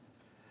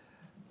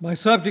My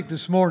subject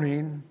this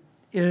morning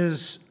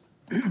is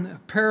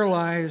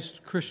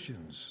paralyzed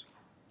Christians.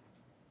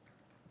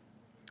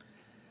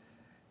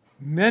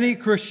 Many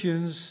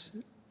Christians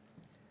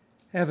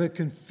have a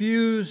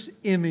confused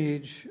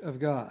image of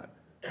God.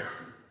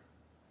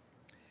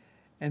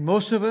 And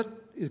most of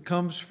it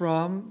comes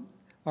from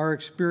our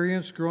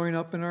experience growing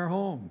up in our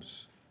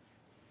homes.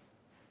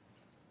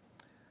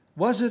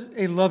 Was it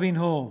a loving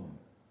home?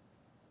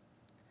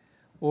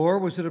 Or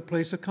was it a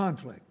place of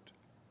conflict?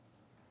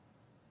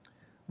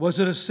 Was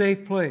it a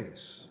safe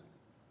place?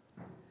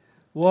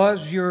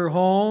 Was your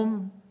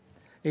home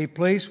a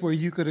place where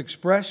you could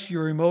express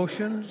your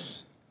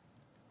emotions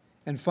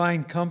and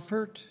find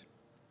comfort?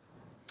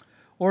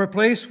 Or a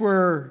place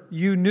where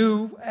you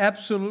knew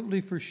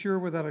absolutely for sure,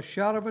 without a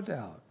shadow of a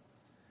doubt,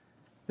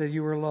 that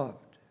you were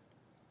loved?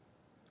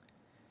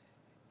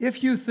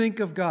 If you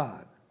think of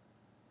God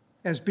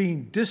as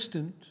being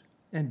distant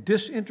and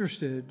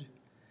disinterested,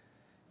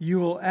 you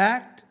will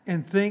act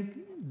and think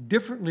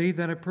differently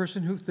than a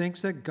person who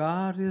thinks that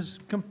God is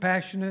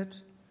compassionate,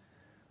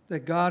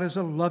 that God is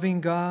a loving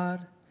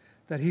God,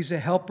 that He's a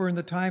helper in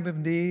the time of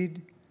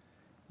need.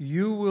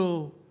 You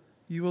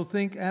will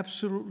think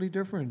absolutely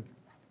different.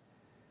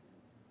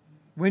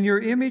 When your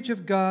image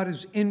of God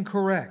is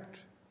incorrect,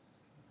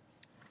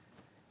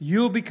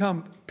 you'll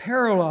become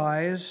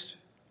paralyzed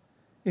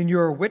in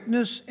your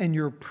witness and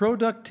your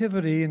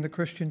productivity in the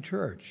Christian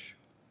church.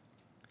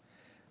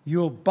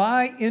 You'll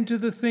buy into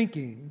the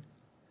thinking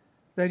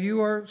that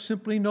you are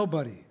simply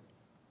nobody,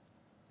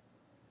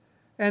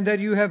 and that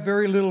you have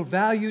very little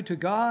value to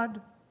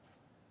God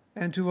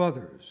and to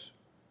others.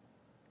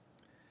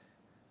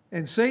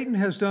 And Satan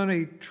has done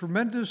a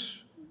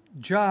tremendous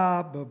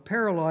job of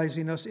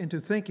paralyzing us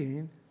into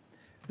thinking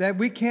that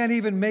we can't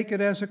even make it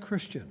as a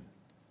Christian.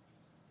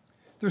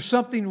 There's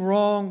something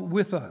wrong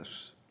with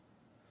us.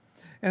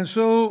 And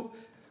so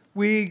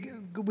we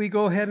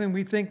go ahead and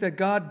we think that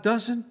God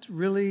doesn't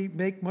really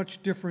make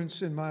much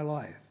difference in my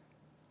life.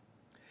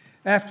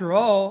 After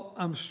all,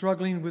 I'm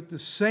struggling with the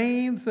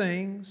same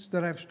things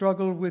that I've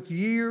struggled with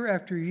year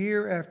after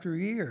year after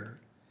year,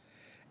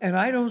 and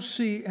I don't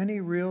see any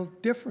real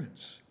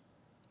difference.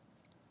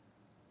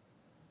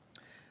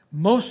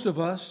 Most of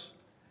us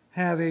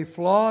have a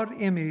flawed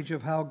image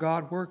of how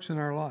God works in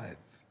our life.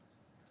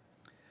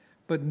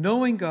 But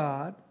knowing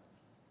God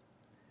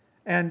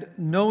and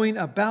knowing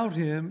about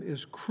Him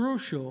is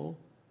crucial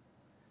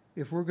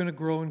if we're going to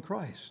grow in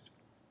Christ.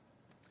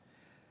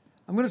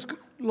 I'm going to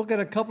look at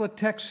a couple of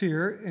texts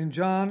here in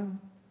John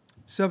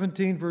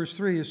 17, verse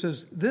 3. It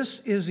says,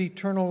 "This is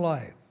eternal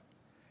life,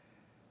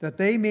 that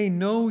they may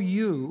know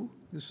you,"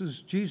 this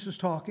is Jesus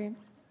talking,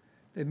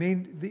 "they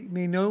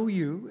may know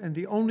you and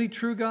the only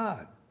true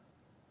God,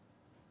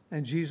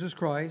 and Jesus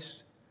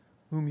Christ,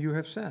 whom you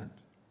have sent."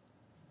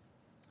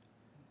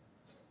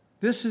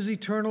 This is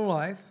eternal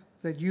life,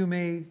 that you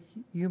may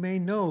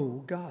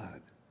know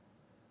God.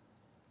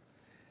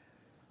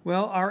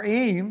 Well, our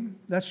aim,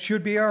 that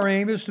should be our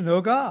aim, is to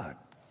know God.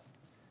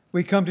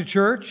 We come to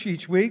church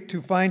each week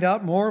to find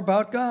out more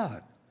about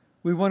God.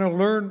 We want to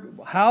learn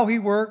how He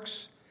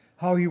works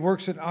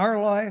in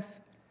our life,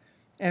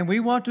 and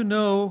we want to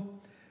know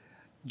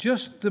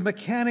just the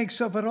mechanics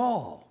of it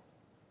all,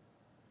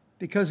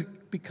 because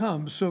it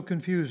becomes so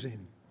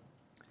confusing.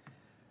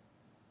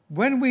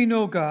 When we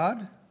know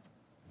God,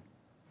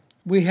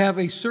 we have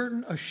a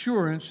certain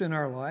assurance in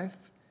our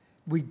life.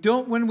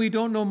 When we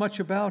don't know much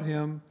about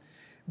Him,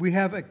 we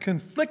have a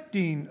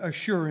conflicting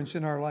assurance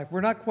in our life.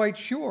 We're not quite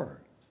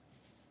sure.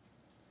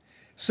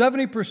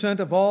 70%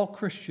 of all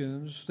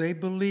Christians, they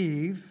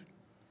believe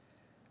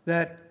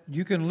that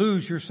you can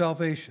lose your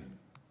salvation.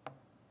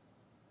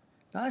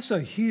 Now, that's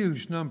a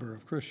huge number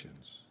of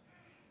Christians.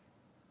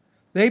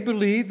 They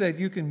believe that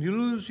you can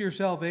lose your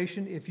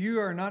salvation if you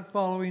are not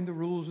following the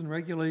rules and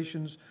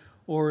regulations,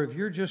 or if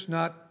you're just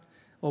not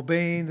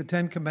obeying the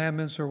 10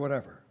 Commandments or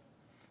whatever,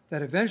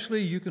 that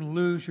eventually you can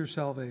lose your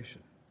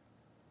salvation.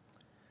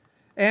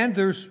 And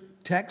there's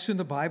texts in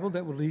the Bible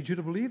that will lead you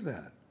to believe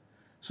that.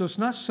 So it's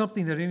not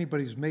something that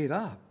anybody's made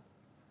up.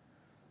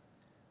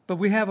 But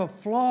we have a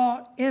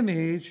flawed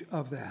image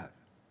of that.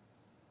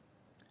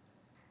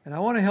 And I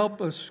want to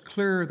help us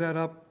clear that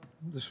up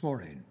this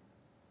morning.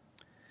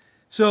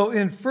 So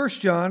in 1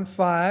 John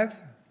 5,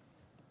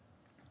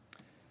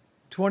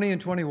 20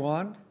 and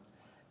 21,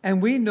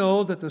 "And we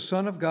know that the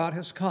Son of God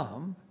has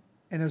come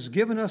and has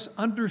given us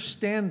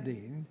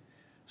understanding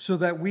so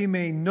that we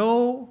may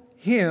know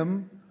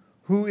Him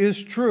who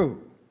is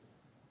true."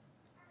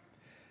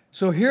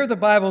 So here the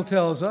Bible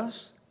tells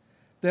us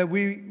that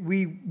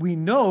we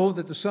know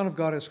that the Son of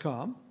God has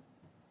come,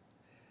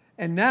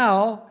 and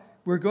now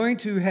we're going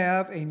to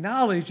have a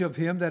knowledge of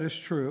Him that is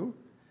true,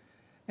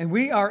 and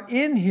we are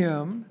in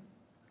Him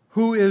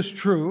who is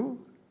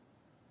true,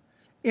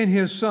 in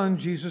His Son,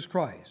 Jesus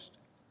Christ.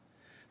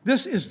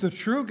 This is the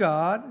true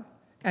God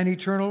and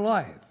eternal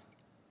life.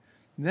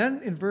 And then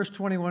in verse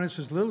 21 it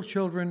says, "Little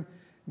children,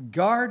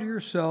 guard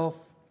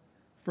yourself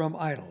from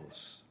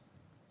idols."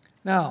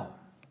 Now,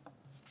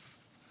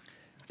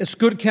 it's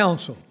good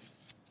counsel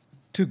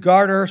to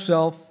guard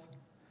ourselves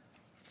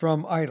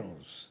from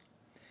idols,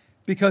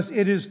 because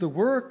it is the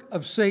work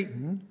of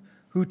Satan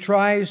who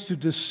tries to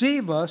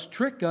deceive us,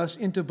 trick us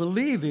into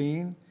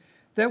believing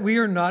that we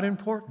are not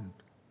important,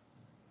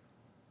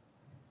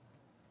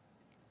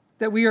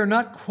 that we are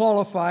not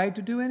qualified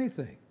to do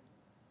anything.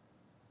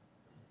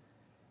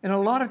 And a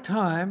lot of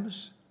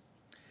times,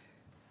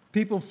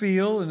 people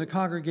feel in the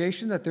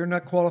congregation that they're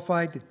not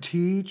qualified to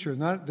teach, or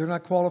they're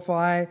not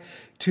qualified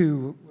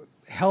to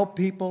help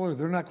people, or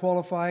they're not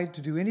qualified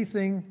to do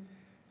anything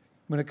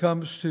when it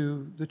comes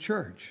to the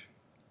church.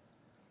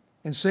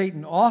 And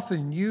Satan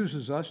often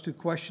uses us to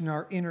question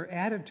our inner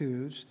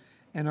attitudes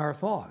and our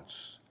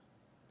thoughts.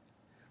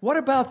 What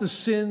about the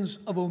sins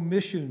of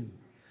omission?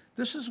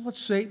 This is what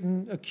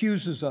Satan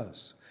accuses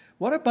us.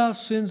 What about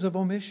sins of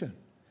omission?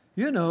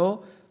 You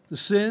know, the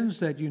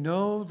sins that you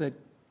know that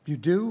you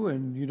do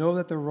and you know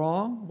that they're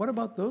wrong. What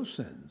about those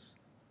sins?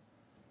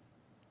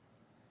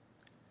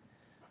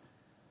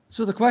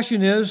 So the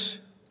question is,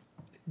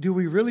 do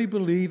we really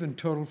believe in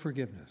total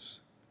forgiveness?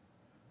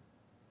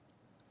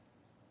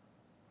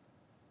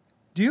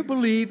 Do you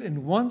believe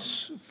in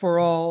once for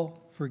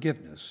all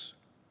forgiveness?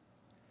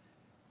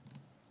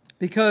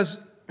 Because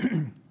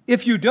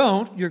if you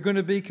don't, you're going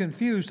to be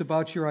confused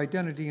about your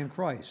identity in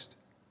Christ.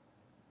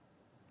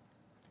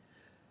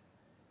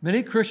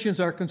 Many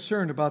Christians are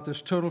concerned about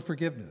this total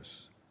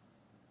forgiveness.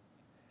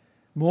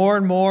 More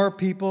and more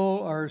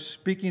people are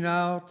speaking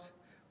out,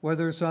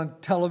 whether it's on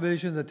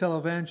television, the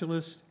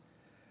televangelists,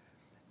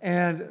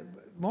 and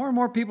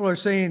more people are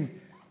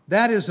saying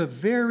that is a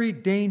very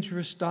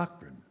dangerous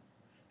doctrine.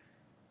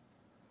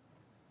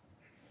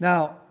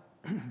 Now,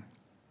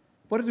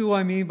 what do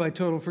I mean by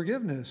total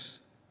forgiveness?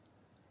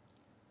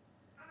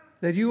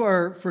 That you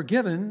are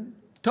forgiven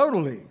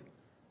totally.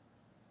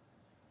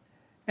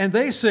 And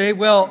they say,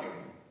 well,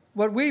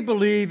 what we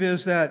believe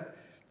is that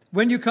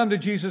when you come to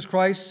Jesus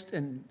Christ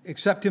and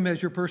accept Him as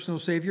your personal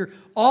Savior,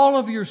 all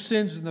of your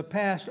sins in the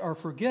past are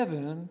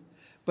forgiven,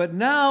 but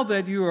now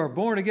that you are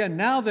born again,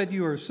 now that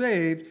you are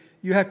saved,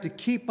 you have to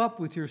keep up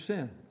with your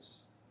sins.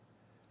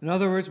 In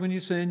other words, when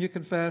you sin, you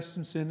confess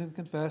and sin and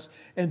confess,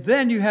 and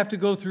then you have to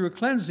go through a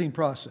cleansing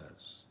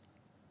process.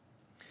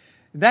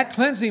 And that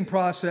cleansing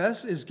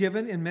process is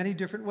given in many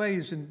different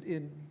ways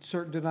in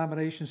certain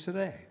denominations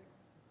today.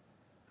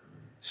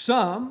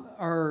 Some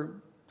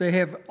they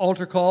have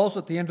altar calls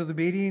at the end of the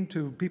meeting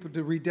to people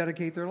to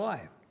rededicate their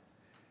life.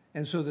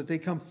 And so that they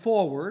come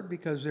forward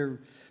because they're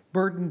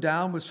burdened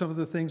down with some of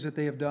the things that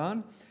they have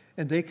done,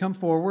 and they come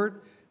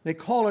forward. They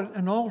call it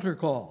an altar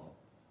call.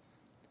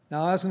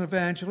 Now, as an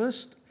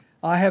evangelist,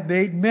 I have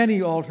made many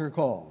altar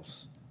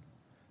calls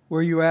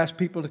where you ask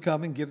people to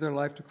come and give their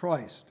life to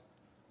Christ.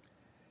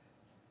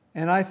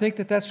 And I think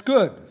that that's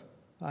good.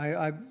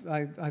 I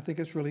think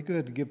it's really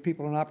good to give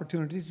people an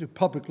opportunity to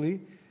publicly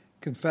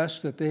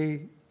confess that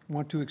they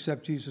want to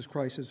accept Jesus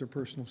Christ as their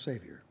personal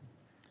Savior.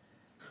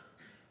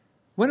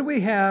 When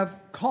we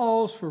have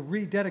calls for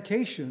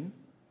rededication,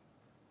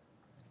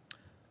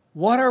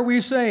 what are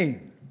we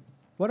saying?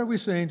 What are we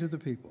saying to the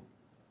people?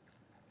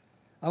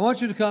 I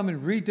want you to come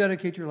and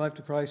rededicate your life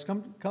to Christ.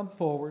 Come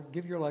forward,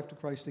 give your life to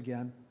Christ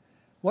again.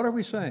 What are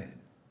we saying?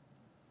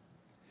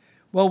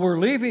 Well, we're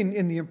leaving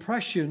in the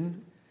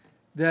impression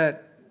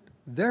that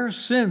their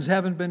sins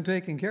haven't been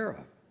taken care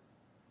of,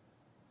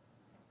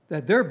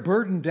 that they're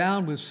burdened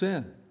down with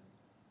sin.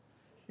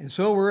 And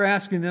so we're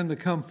asking them to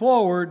come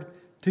forward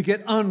to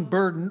get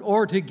unburdened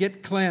or to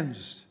get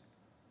cleansed.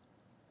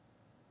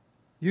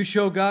 You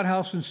show God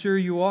how sincere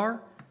you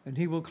are, and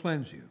He will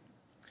cleanse you.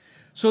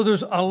 So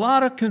there's a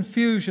lot of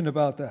confusion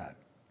about that.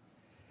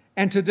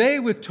 And today,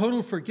 with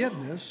total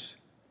forgiveness,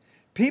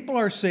 people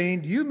are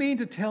saying, you mean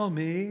to tell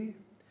me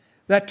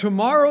that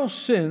tomorrow's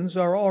sins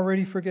are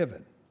already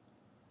forgiven?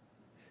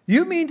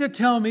 You mean to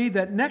tell me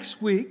that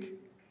next week,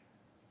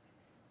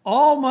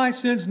 all my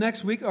sins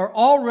next week are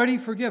already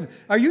forgiven?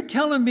 Are you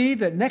telling me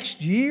that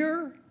next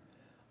year,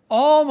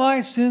 all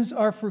my sins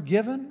are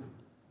forgiven?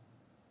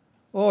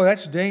 Oh,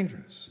 that's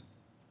dangerous.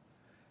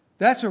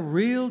 That's a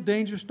real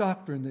dangerous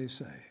doctrine, they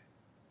say.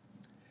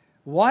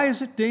 Why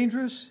is it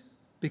dangerous?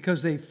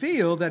 Because they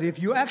feel that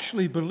if you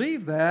actually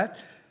believe that,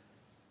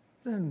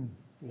 then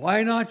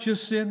why not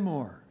just sin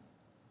more?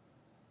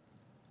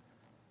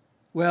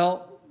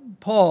 Well,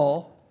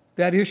 Paul,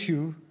 that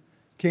issue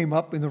came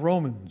up in the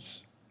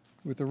Romans,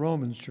 with the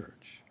Romans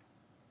church.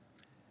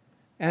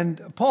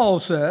 And Paul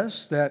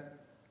says that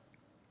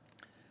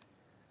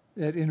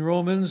in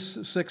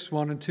Romans 6,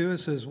 1 and 2, it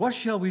says, what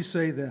shall we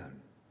say then?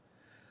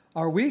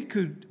 Are we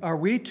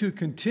to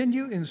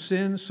continue in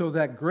sin so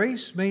that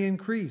grace may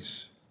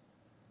increase?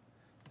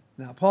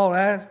 Now, Paul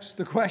asks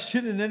the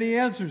question and then he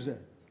answers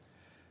it.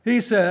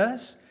 He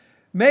says,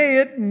 may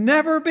it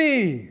never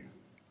be.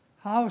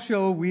 How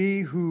shall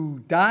we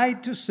who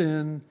died to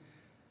sin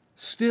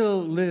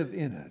still live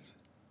in it?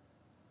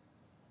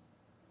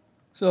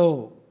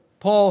 So,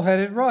 Paul had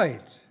it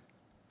right,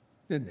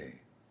 didn't he?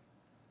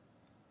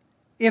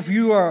 If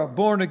you are a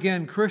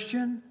born-again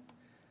Christian,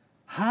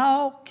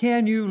 how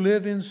can you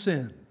live in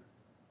sin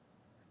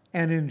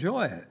and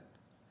enjoy it?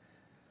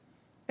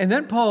 And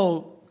then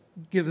Paul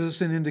gives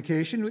us an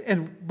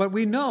indication, but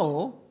we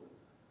know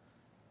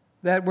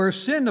that where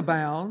sin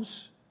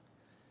abounds,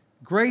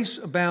 grace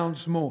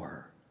abounds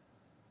more.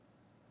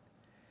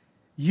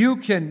 You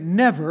can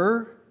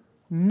never,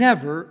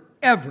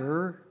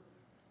 ever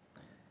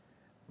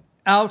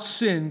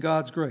out-sin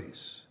God's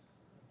grace.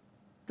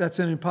 That's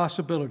an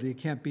impossibility. It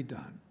can't be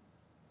done.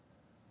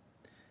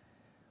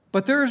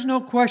 But there is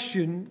no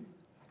question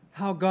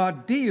how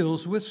God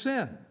deals with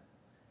sin.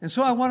 And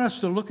so I want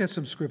us to look at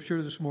some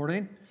scripture this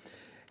morning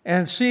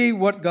and see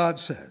what God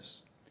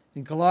says.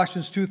 In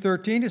Colossians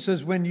 2:13, it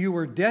says, when you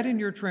were dead in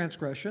your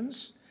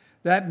transgressions,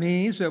 that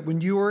means that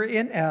when you were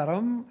in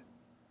Adam,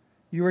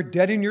 you were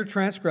dead in your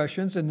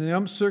transgressions and the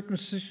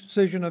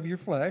uncircumcision of your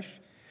flesh.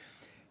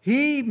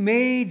 He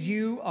made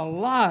you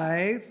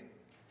alive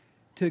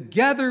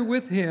together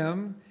with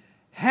him,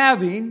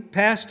 having,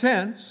 past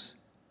tense,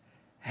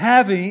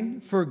 having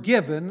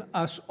forgiven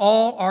us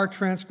all our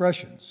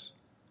transgressions.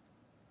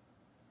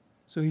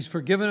 So he's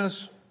forgiven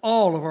us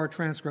all of our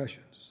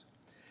transgressions.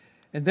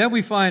 And then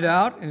we find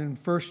out in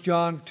 1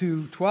 John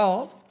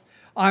 2:12,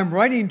 I'm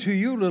writing to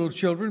you, little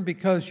children,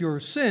 because your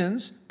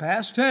sins,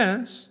 past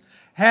tense,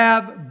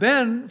 have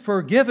been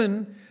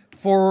forgiven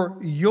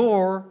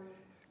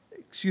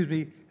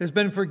has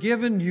been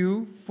forgiven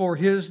you for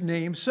his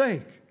name's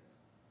sake.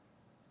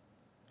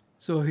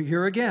 So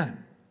here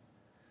again,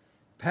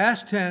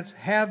 past tense,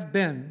 have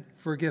been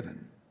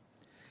forgiven.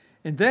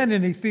 And then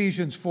in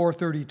Ephesians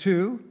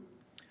 4:32,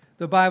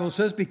 the Bible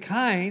says, be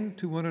kind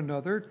to one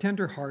another,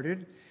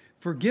 tender-hearted,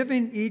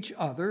 forgiving each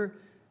other,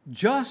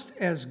 just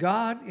as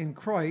God in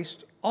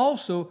Christ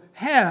also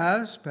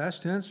has,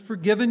 past tense,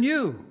 forgiven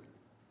you.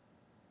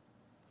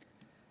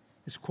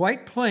 It's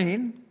quite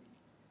plain,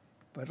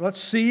 but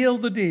let's seal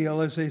the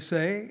deal, as they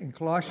say in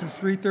Colossians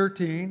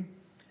 3:13,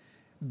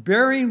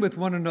 bearing with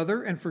one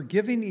another and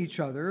forgiving each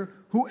other,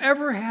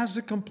 whoever has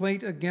a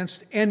complaint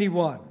against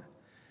anyone,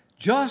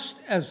 just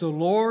as the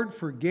Lord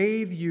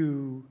forgave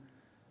you,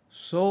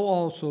 so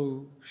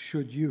also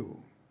should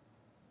you.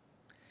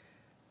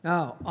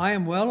 Now, I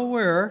am well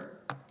aware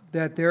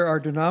that there are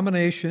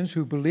denominations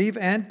who believe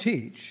and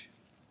teach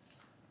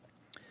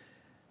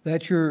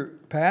that your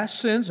past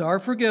sins are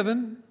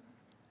forgiven,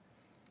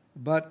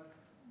 but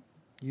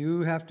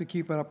you have to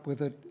keep up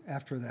with it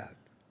after that.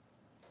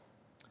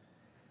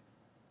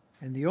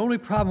 And the only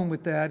problem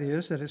with that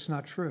is that it's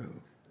not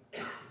true.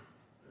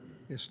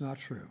 It's not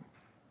true.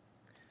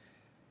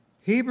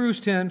 Hebrews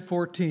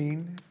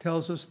 10:14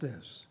 tells us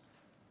this.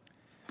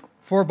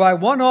 For by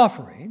one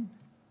offering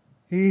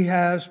he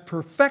has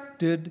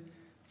perfected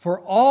for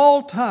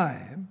all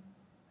time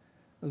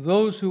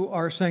those who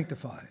are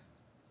sanctified.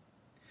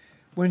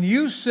 When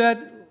you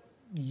said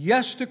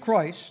yes to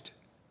Christ,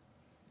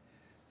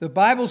 the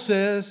Bible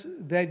says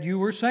that you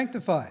were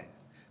sanctified.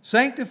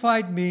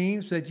 Sanctified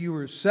means that you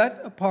were set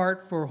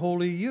apart for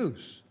holy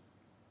use.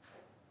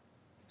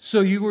 So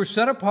you were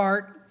set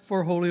apart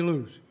for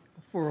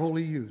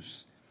holy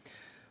use.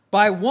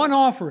 By one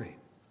offering.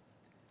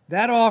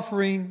 That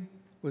offering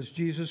was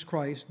Jesus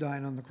Christ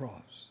dying on the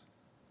cross.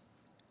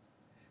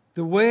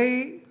 The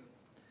way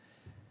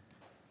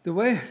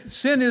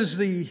sin is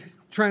sin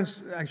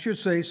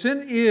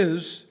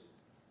is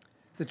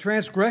the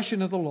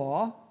transgression of the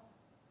law.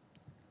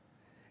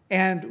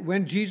 And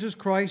when Jesus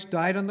Christ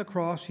died on the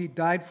cross, he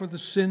died for the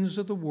sins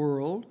of the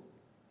world.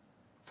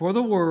 For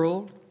the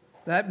world,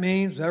 that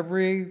means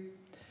every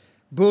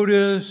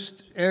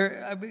Buddhist,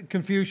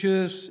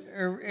 Confucius,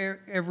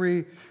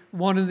 every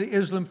one in the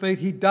Islam faith,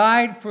 he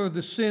died for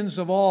the sins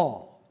of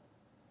all.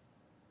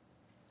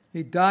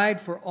 He died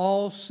for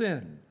all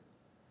sin.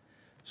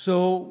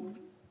 So,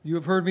 you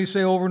have heard me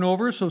say over and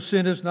over, so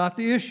sin is not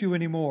the issue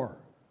anymore.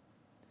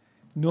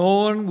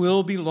 No one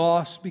will be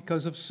lost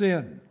because of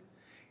sin.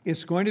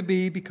 It's going to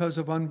be because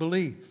of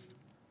unbelief.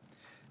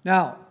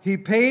 Now, he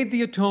paid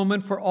the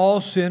atonement for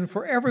all sin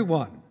for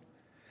everyone.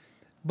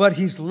 But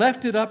he's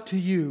left it up to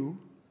you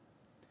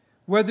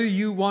whether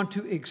you want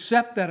to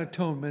accept that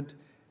atonement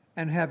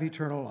and have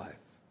eternal life.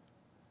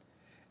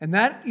 And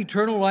that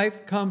eternal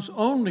life comes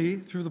only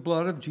through the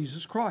blood of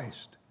Jesus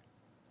Christ.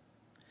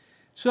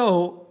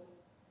 So,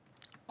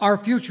 our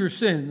future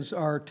sins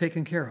are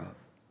taken care of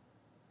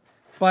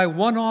by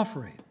one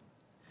offering.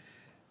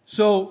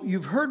 So,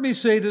 you've heard me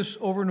say this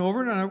over and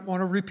over, and I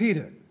want to repeat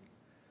it.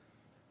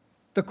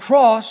 The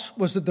cross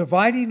was the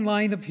dividing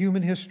line of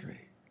human history.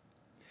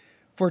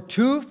 For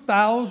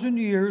 2,000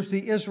 years,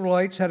 the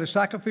Israelites had a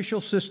sacrificial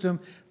system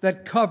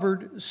that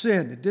covered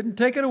sin. It didn't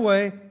take it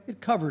away, it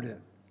covered it.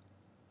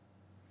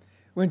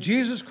 When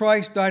Jesus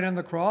Christ died on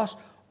the cross,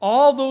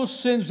 all those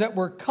sins that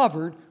were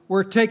covered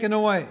were taken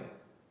away.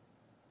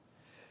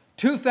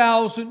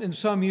 2,000 and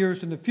some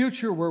years in the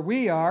future, where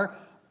we are,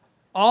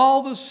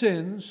 all the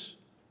sins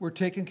were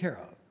taken care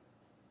of.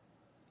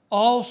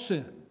 All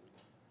sin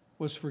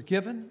was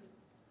forgiven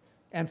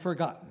and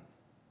forgotten.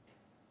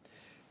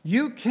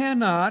 You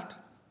cannot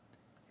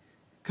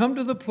come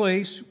to the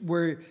place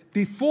where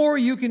before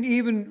you can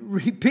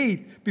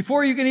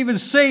even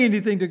say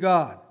anything to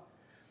God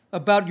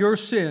about your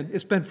sin,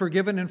 it's been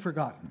forgiven and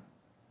forgotten.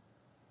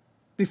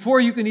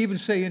 before you can even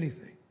say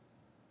anything.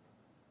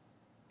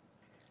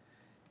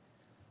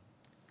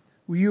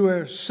 You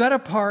are set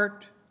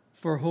apart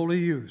for holy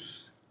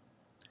use.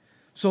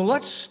 So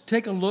let's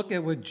take a look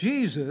at what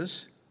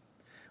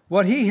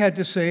he had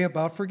to say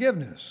about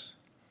forgiveness.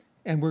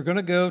 And we're going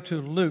to go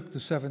to Luke, the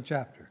 7th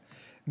chapter.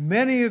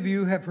 Many of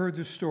you have heard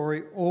this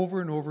story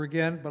over and over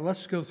again, but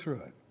let's go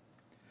through it.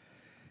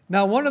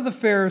 Now, one of the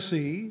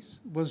Pharisees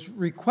was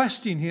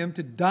requesting him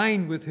to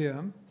dine with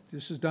him.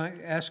 This is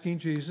asking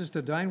Jesus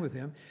to dine with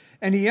him.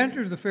 And he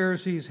entered the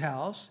Pharisee's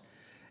house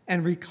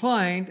and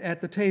reclined at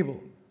the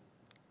table.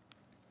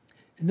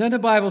 And then the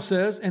Bible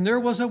says, and there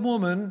was a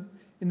woman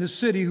in the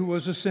city who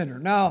was a sinner.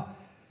 Now,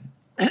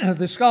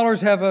 the scholars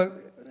had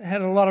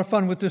a lot of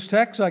fun with this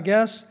text, I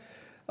guess.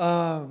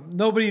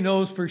 Nobody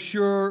knows for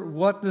sure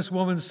what this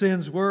woman's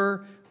sins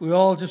were. We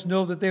all just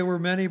know that they were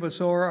many, but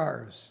so are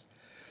ours.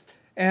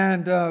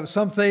 And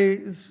some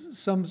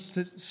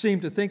seem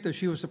to think that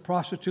she was a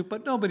prostitute,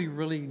 but nobody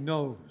really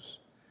knows.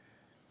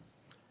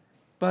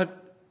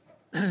 But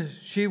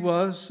she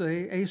was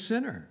a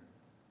sinner.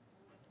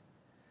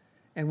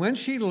 And when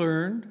she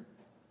learned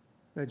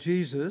that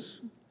Jesus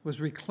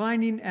was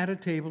reclining at a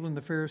table in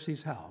the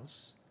Pharisee's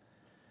house,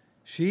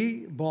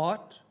 she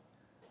brought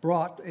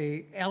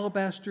an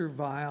alabaster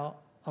vial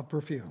of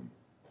perfume.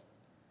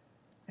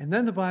 And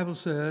then the Bible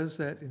says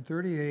that in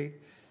 38,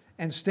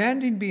 and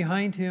standing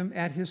behind him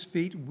at his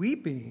feet,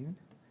 weeping,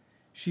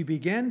 she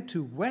began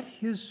to wet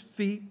his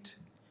feet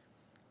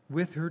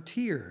with her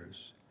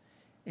tears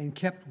and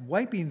kept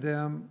wiping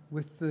them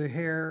with the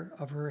hair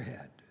of her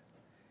head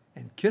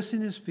and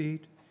kissing his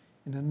feet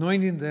and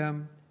anointing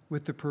them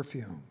with the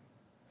perfume.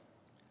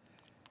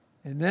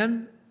 And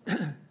then,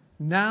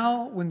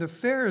 now when the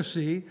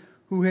Pharisee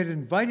who had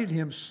invited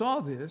him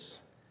saw this,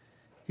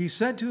 he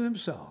said to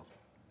himself,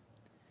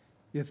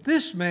 if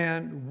this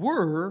man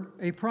were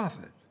a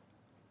prophet,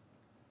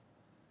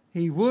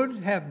 he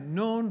would have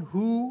known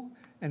who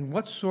and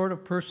what sort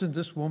of person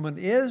this woman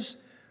is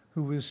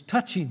who is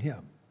touching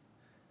him,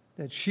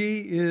 that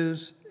she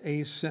is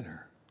a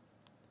sinner.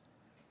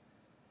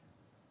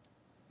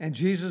 And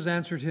Jesus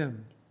answered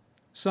him,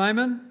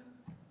 Simon,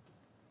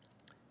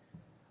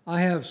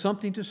 I have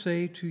something to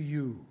say to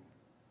you.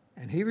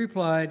 And he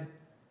replied,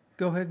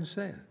 go ahead and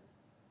say it.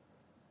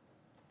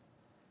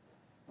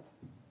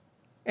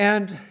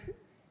 And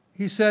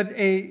he said,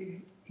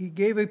 he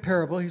gave a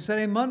parable. He said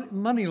a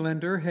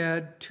moneylender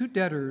had two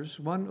debtors.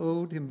 One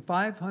owed him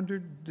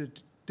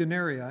 500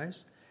 denarii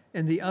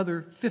and the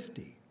other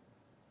 50.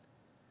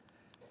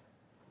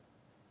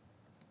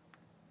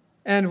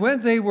 And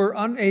when they were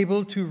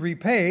unable to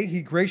repay,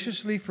 he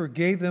graciously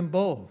forgave them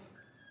both.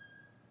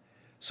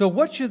 So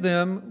which of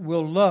them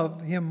will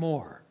love him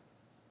more?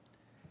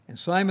 And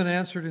Simon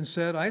answered and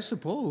said, I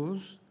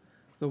suppose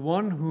the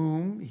one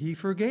whom he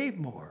forgave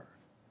more.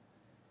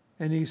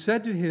 And he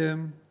said to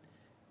him,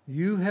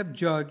 you have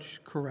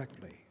judged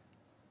correctly.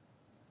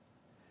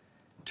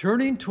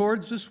 Turning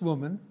towards this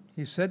woman,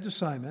 he said to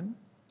Simon,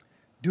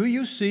 do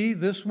you see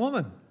this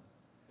woman?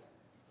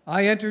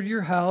 I entered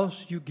your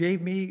house, you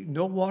gave me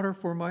no water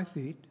for my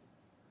feet,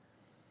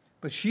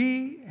 but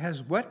she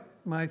has wet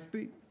my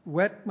feet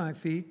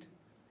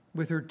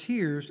with her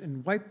tears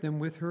and wiped them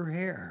with her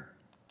hair.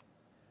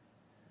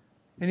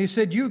 And he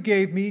said, you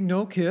gave me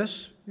no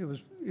kiss. It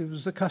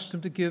was the custom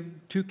to give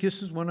 2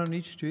 kisses, one on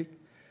each cheek.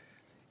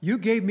 You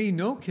gave me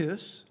no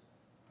kiss.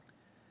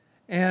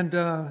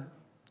 And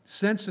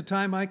since the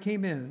time I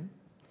came in,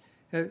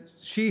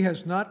 she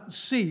has not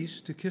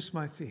ceased to kiss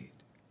my feet.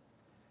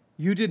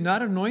 You did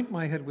not anoint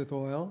my head with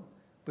oil,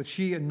 but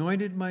she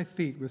anointed my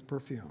feet with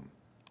perfume.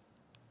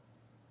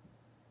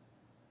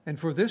 And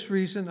for this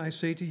reason I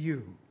say to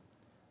you,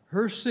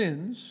 her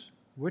sins,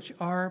 which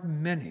are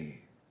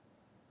many,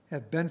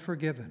 have been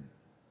forgiven.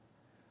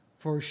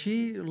 For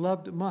she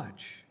loved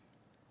much,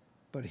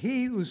 but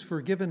he who's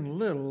forgiven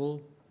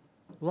little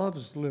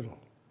loves little.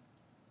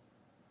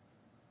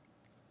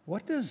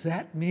 What does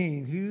that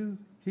mean?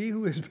 He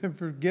who has been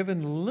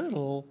forgiven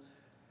little,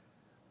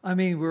 I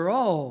mean, we're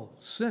all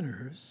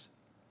sinners,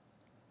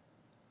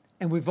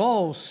 and we've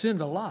all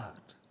sinned a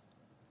lot.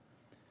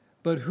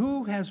 But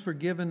who has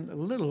forgiven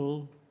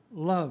little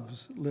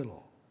loves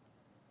little.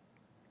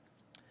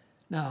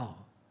 Now,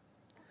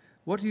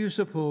 what do you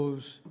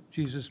suppose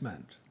Jesus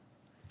meant?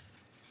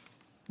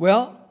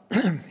 Well,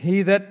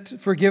 he that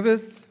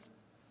forgiveth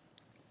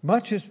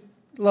much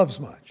loves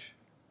much.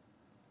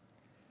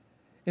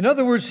 In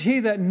other words, he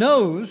that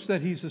knows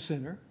that he's a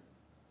sinner,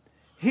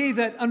 he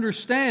that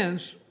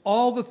understands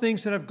all the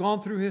things that have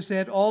gone through his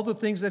head, all the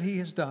things that he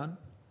has done,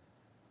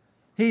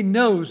 he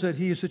knows that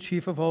he is the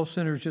chief of all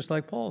sinners, just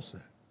like Paul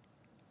said.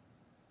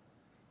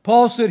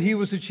 Paul said he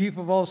was the chief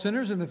of all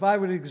sinners, and if I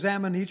would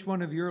examine each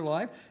one of your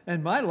life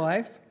and my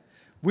life,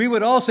 we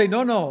would all say,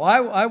 no,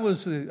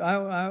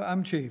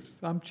 I'm chief.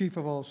 I'm chief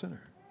of all sinners.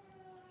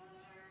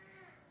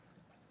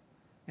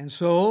 And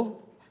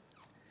so,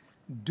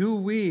 do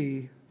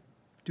we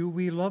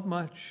love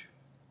much?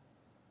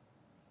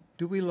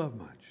 Do we love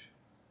much?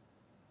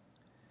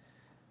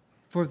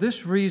 For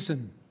this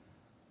reason,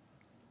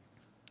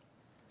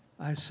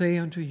 I say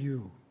unto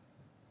you,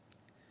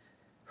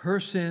 her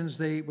sins,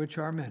 which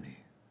are many,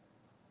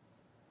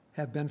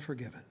 have been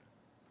forgiven.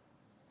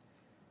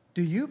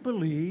 Do you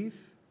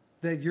believe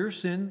that your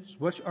sins,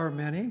 which are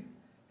many,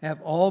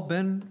 have all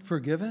been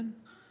forgiven?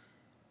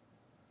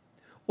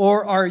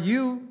 Or are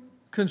you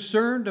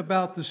concerned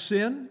about the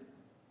sin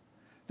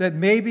that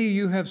maybe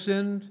you have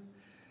sinned,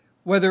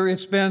 whether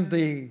it's been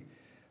the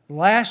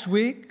last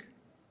week,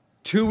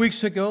 2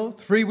 weeks ago,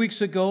 3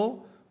 weeks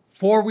ago,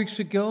 4 weeks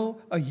ago,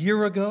 a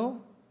year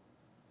ago?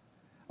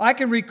 I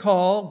can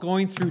recall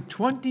going through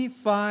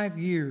 25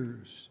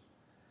 years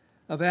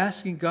of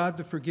asking God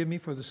to forgive me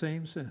for the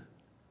same sin.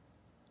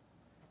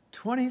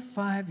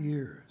 25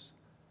 years.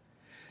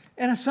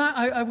 And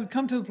I would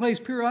come to the place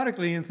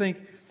periodically and think,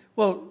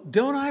 well,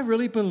 don't I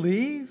really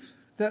believe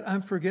that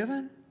I'm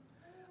forgiven?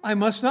 I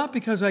must not,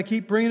 because I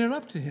keep bringing it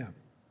up to him.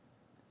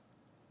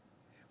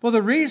 Well,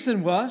 the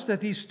reason was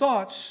that these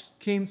thoughts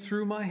came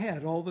through my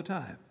head all the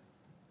time.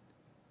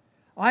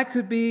 I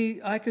could be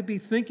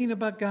thinking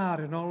about God,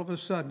 and all of a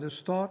sudden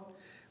this thought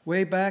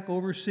way back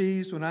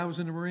overseas when I was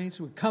in the Marines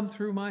would come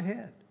through my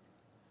head.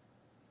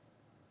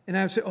 And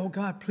I would say, oh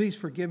God, please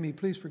forgive me,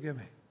 please forgive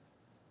me.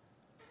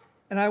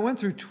 And I went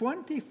through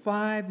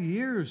 25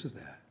 years of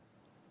that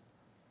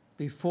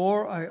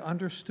before I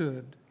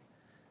understood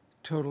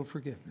total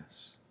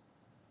forgiveness.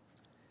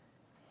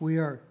 We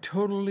are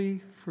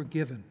totally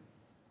forgiven.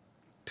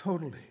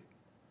 Totally.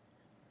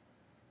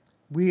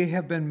 We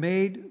have been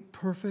made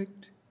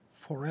perfect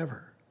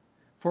forever.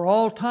 For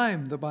all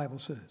time, the Bible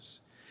says.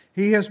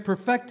 He has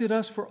perfected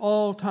us for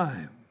all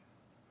time.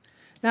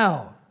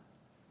 Now,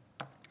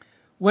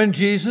 when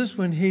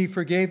he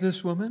forgave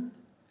this woman,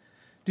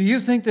 do you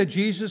think that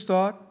Jesus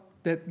thought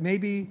that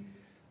maybe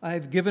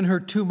I've given her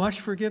too much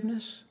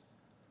forgiveness?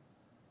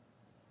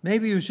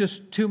 Maybe it was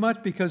just too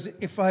much, because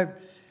if I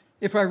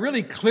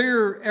really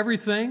clear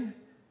everything,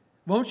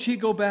 won't she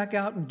go back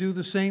out and do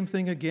the same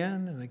thing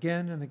again and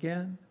again and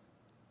again?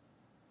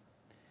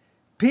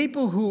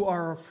 People who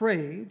are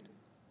afraid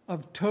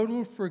of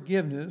total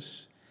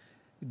forgiveness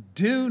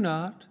do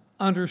not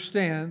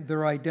understand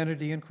their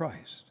identity in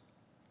Christ.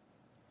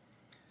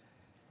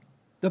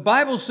 The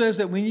Bible says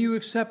that when you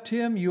accept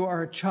him, you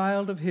are a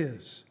child of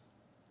his.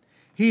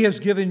 He has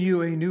given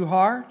you a new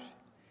heart.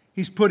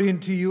 He's put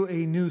into you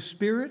a new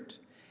spirit.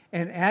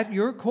 And at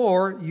your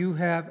core, you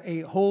have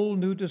a whole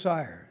new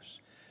desires.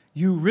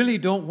 You really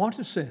don't want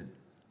to sin.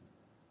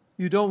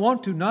 You don't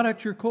want to, not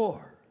at your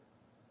core.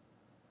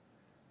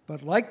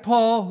 But like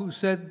Paul, who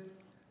said,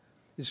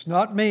 it's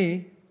not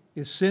me,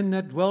 it's sin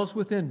that dwells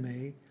within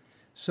me,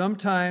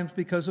 sometimes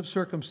because of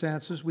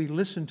circumstances, we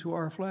listen to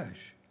our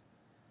flesh,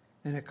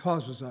 and it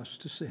causes us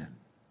to sin.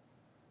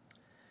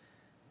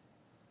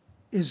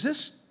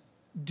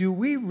 Do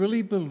we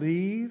really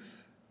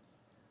believe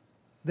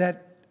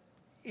that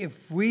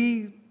if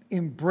we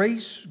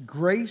embrace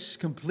grace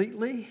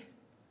completely,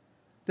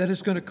 that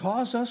it's going to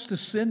cause us to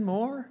sin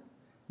more?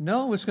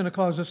 No, it's going to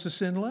cause us to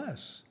sin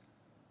less.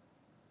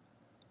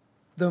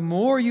 The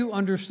more you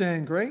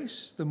understand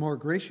grace, the more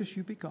gracious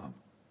you become.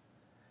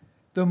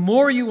 The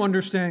more you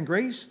understand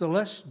grace, the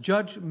less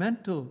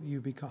judgmental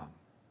you become.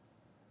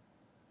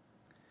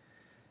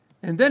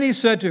 And then he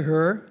said to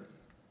her,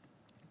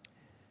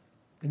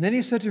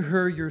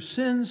 your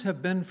sins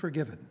have been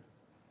forgiven.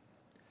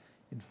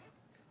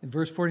 In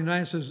verse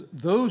 49 it says,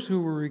 those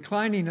who were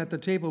reclining at the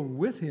table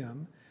with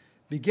him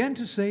began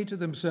to say to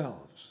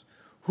themselves,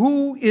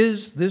 who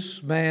is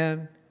this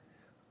man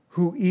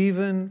who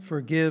even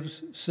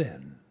forgives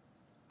sin?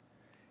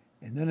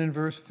 And then in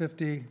verse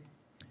 50,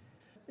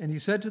 and he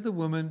said to the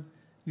woman,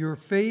 your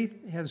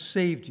faith has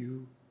saved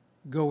you.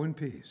 Go in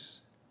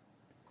peace.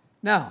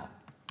 Now,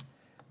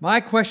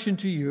 my question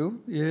to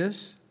you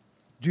is,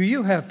 do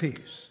you have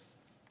peace?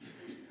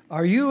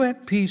 Are you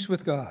at peace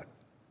with God?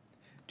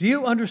 Do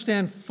you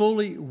understand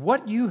fully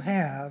what you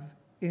have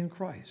in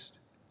Christ?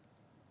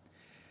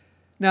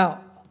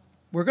 Now,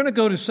 we're going to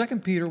go to 2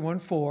 Peter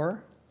 1:4,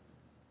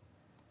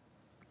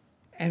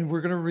 and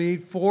we're going to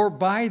read, for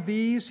by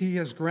these he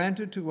has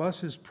granted to us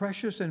his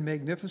precious and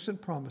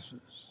magnificent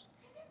promises,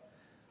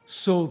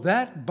 so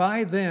that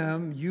by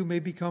them you may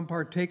become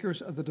partakers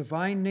of the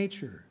divine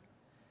nature,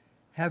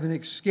 having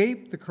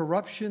escaped the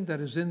corruption that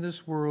is in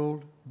this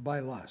world by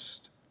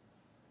lust.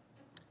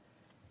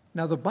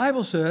 Now, the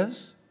Bible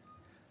says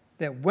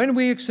that when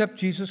we accept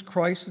Jesus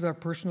Christ as our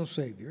personal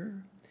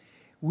Savior,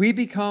 we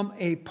become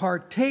a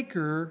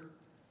partaker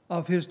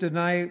of his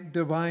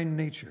divine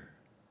nature.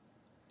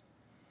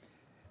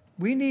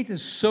 We need to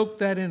soak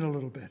that in a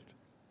little bit.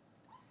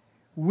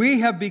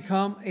 We have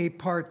become a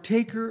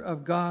partaker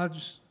of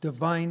God's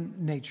divine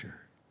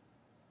nature.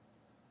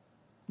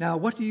 Now,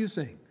 what do you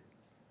think?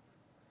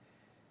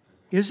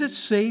 Is it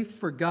safe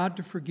for God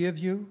to forgive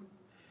you?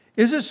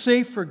 Is it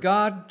safe for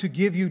God to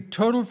give you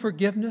total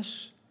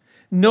forgiveness,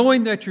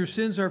 knowing that your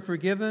sins are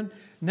forgiven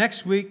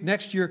next week,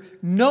 next year,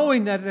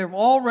 knowing that they've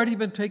already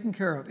been taken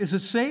care of? Is it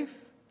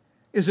safe?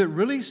 Is it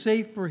really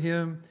safe for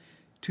him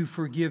to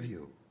forgive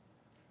you?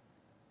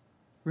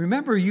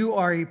 Remember, you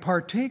are a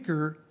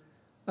partaker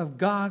of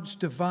God's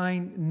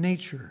divine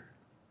nature.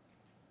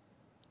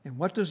 And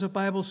what does the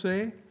Bible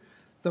say?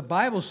 The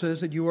Bible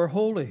says that you are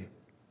holy.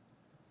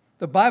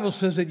 The Bible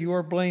says that you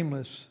are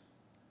blameless.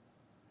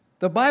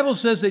 The Bible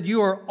says that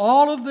you are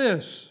all of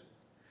this.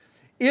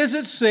 Is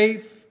it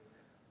safe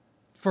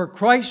for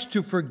Christ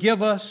to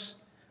forgive us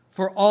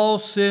for all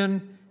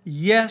sin?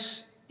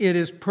 Yes, it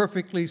is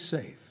perfectly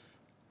safe.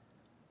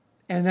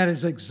 And that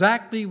is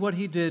exactly what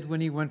he did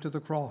when he went to the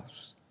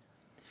cross.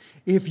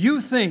 If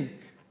you think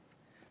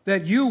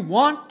that you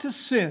want to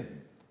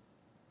sin,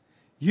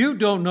 you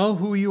don't know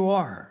who you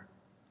are.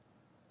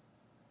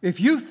 If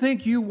you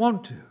think you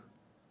want to,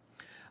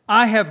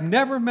 I have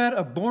never met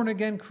a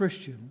born-again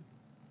Christian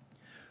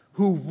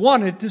who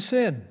wanted to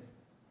sin.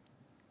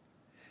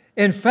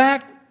 In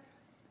fact,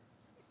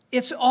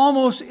 it's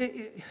almost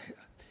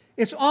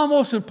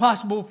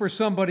impossible for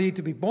somebody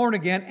to be born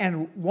again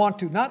and want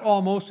to. Not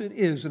almost, it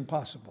is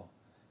impossible,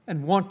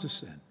 and want to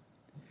sin.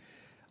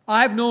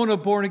 I've known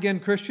of born-again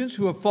Christians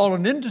who have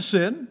fallen into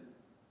sin,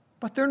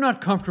 but they're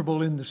not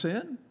comfortable in the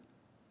sin.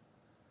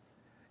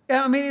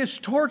 I mean, it's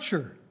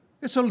torture.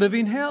 It's a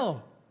living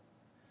hell.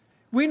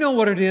 We know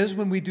what it is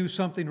when we do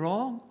something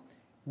wrong.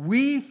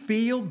 We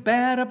feel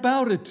bad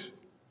about it.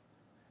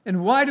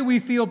 And why do we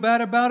feel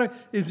bad about it?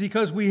 It's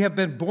because we have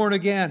been born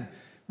again.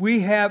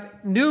 We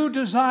have new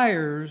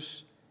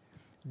desires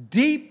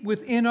deep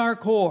within our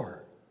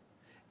core,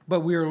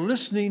 but we are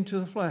listening to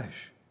the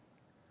flesh.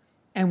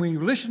 And when you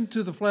listen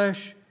to the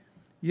flesh,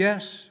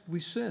 yes, we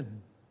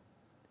sin.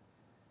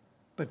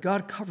 But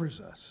God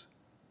covers us.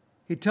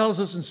 He tells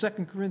us in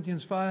 2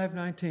 Corinthians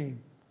 5:19,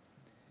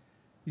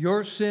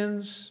 your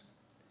sins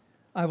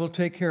I will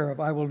take care of.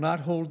 I will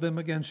not hold them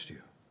against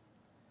you.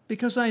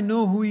 Because I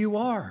know who you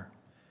are.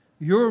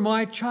 You're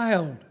my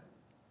child.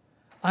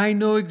 I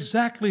know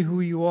exactly who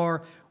you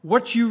are,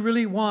 what you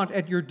really want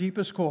at your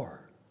deepest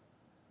core.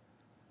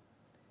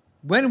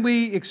 When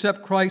we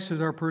accept Christ as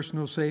our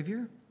personal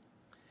Savior,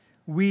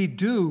 we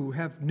do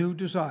have new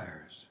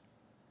desires.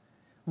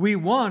 We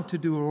want to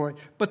do right,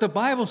 but the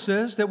Bible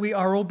says that we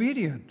are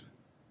obedient.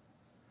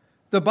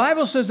 The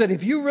Bible says that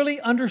if you really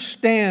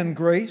understand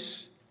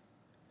grace,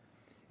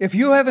 if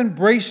you have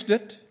embraced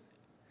it,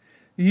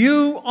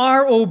 you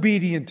are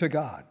obedient to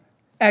God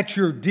at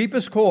your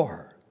deepest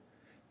core.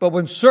 But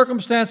when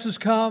circumstances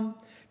come,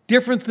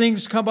 different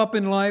things come up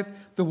in life,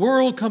 the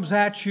world comes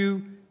at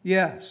you,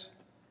 yes.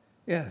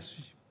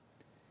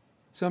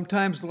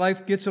 Sometimes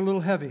life gets a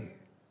little heavy.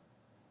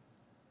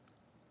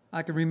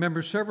 I can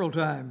remember several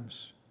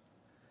times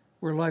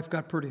where life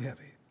got pretty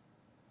heavy.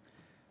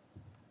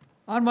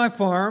 On my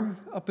farm,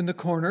 up in the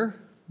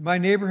corner, my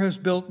neighbor has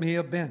built me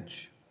a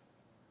bench.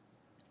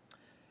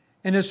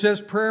 And it says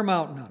Prayer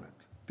Mountain on it,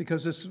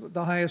 because it's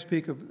the highest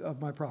peak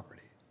of my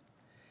property.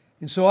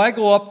 And so I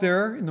go up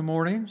there in the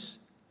mornings,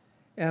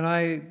 and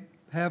I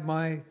have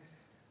my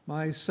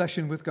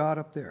session with God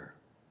up there.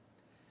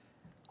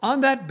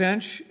 On that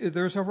bench,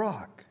 there's a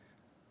rock.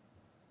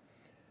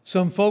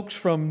 Some folks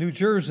from New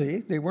Jersey,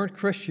 they weren't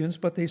Christians,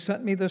 but they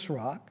sent me this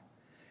rock.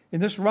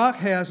 And this rock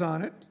has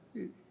on it,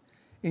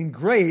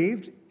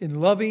 engraved in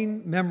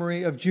loving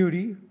memory of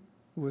Judy,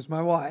 who was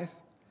my wife,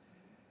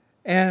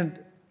 and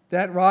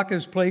that rock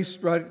is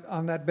placed right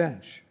on that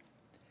bench.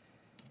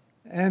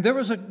 And there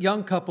was a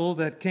young couple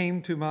that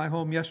came to my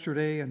home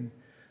yesterday and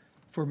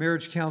for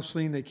marriage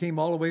counseling. They came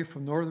all the way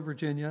from Northern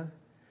Virginia.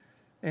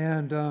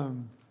 And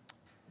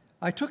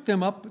I took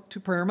them up to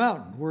Prayer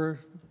Mountain, where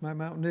my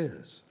mountain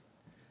is.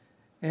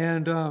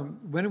 And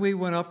when we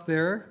went up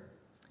there,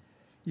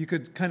 you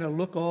could kind of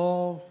look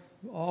all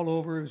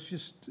over. It was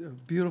just a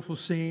beautiful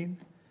scene.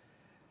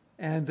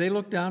 And they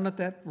looked down at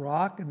that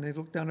rock, and they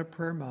looked down at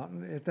Prayer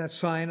Mountain, at that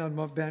sign on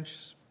my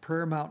bench,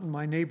 Prayer Mountain.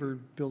 My neighbor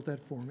built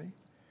that for me.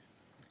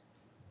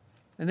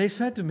 And they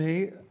said to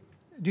me,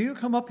 do you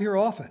come up here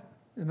often?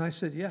 And I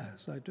said,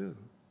 yes, I do.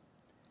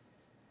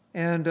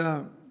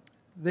 And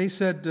they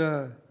said,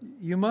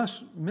 you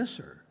must miss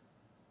her.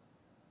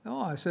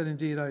 Oh, I said,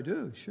 indeed I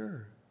do.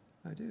 Sure,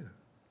 I do.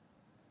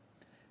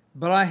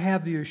 But I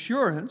have the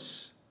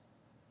assurance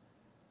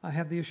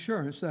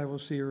that I will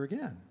see her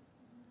again.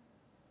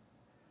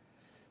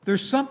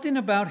 There's something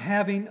about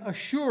having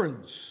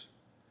assurance,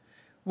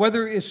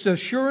 whether it's the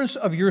assurance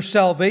of your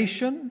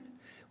salvation,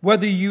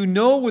 whether you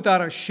know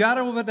without a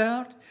shadow of a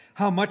doubt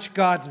how much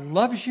God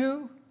loves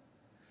you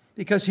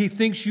because he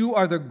thinks you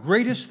are the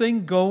greatest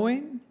thing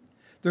going.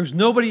 There's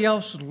nobody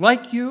else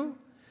like you.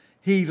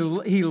 He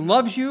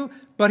loves you,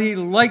 but he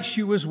likes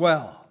you as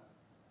well.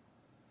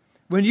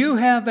 When you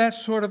have that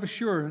sort of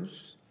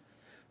assurance,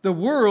 the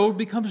world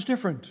becomes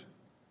different.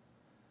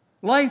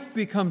 Life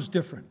becomes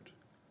different.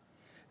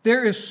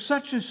 There is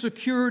such a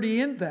security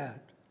in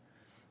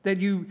that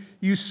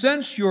you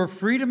sense your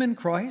freedom in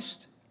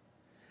Christ,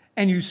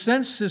 and you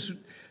sense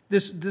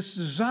this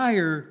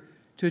desire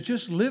to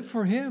just live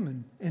for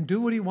him and do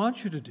what he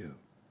wants you to do.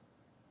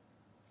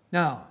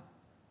 Now,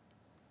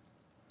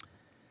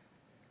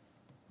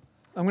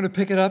 I'm going to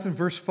pick it up in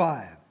verse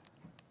 5.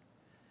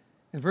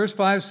 And verse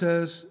 5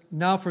 says,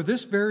 now for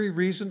this very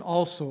reason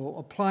also,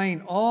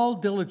 applying all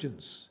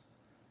diligence,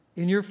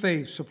 in your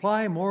faith,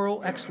 supply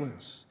moral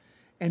excellence,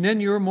 and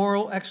in your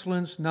moral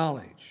excellence,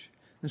 knowledge.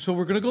 And so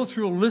we're going to go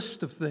through a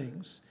list of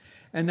things.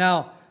 And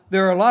now,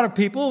 there are a lot of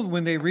people,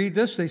 when they read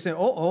this, they say,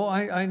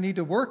 I need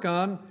to work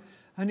on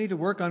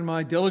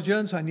my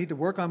diligence. I need to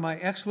work on my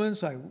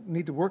excellence. I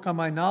need to work on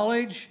my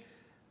knowledge.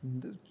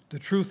 The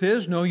truth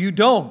is, no, you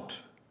don't.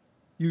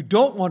 You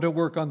don't want to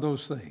work on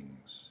those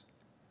things.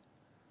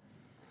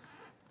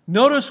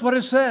 Notice what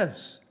it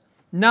says.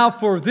 Now,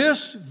 for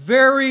this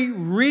very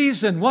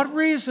reason. What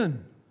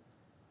reason?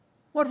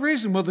 What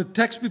reason? Well, the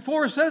text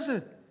before says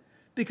it.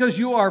 Because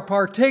you are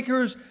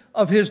partakers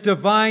of His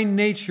divine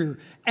nature.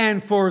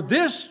 And for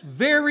this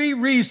very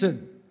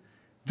reason,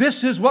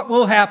 this is what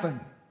will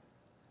happen.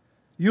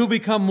 You'll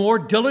become more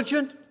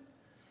diligent.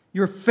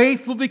 Your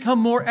faith will become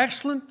more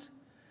excellent.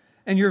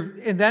 And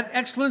that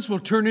excellence will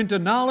turn into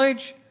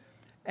knowledge.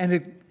 And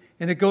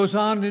it goes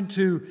on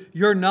into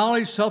your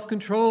knowledge,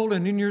 self-control,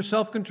 and in your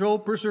self-control,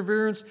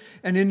 perseverance,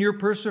 and in your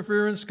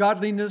perseverance,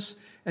 godliness,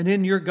 and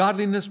in your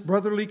godliness,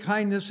 brotherly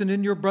kindness, and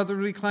in your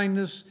brotherly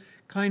kindness,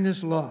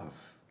 love.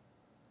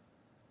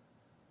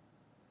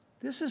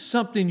 This is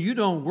something you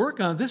don't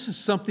work on. This is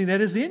something that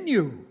is in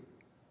you.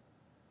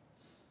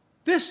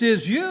 This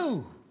is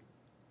you.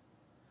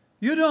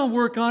 You don't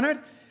work on it.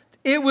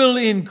 It will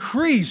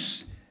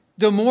increase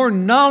the more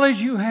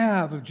knowledge you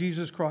have of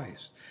Jesus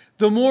Christ.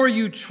 The more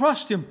you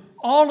trust Him,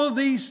 all of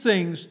these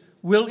things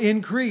will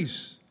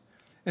increase.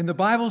 And the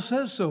Bible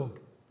says so.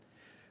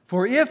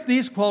 For if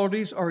these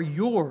qualities are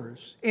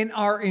yours and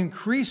are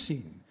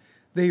increasing,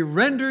 they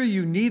render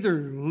you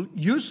neither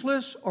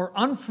useless or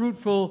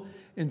unfruitful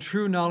in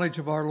true knowledge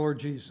of our Lord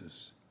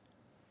Jesus.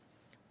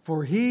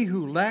 For he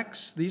who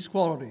lacks these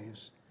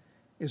qualities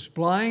is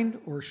blind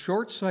or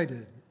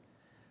short-sighted,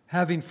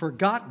 having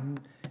forgotten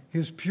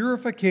his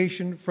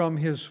purification from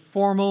his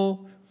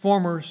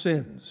former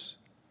sins.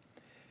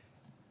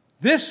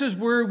 This is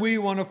where we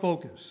want to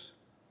focus.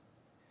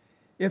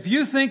 If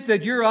you think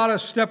that you're out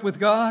of step with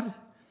God,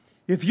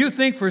 if you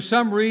think for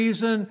some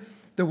reason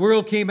the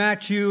world came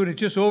at you and it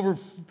just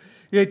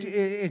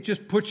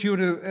puts you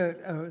in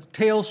a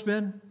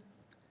tailspin,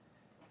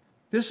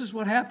 this is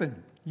what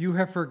happened. You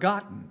have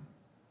forgotten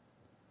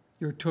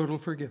your total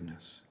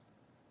forgiveness.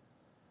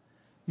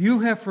 You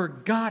have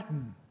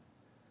forgotten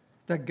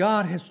that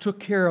God has took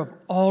care of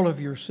all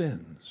of your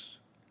sins.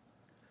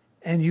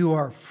 And you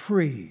are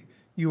free.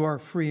 You are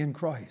free in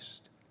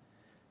Christ.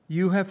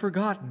 You have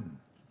forgotten.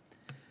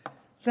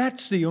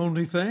 That's the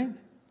only thing.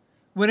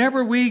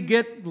 Whenever we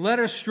get led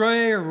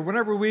astray or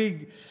whenever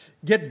we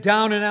get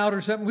down and out or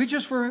something,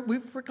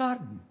 we've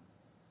forgotten.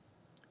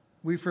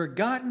 We've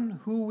forgotten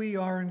who we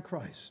are in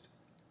Christ.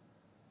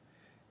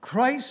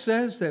 Christ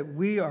says that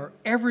we are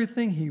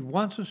everything He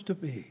wants us to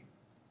be.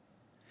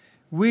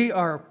 We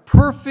are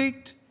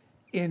perfect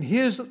in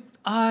His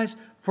eyes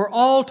for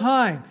all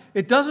time.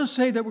 It doesn't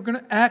say that we're going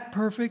to act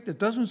perfect. It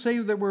doesn't say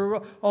that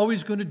we're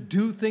always going to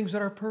do things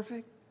that are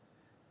perfect.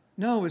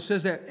 No, it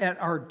says that at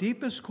our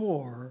deepest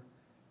core,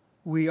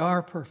 we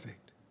are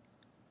perfect.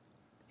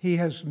 He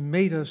has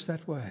made us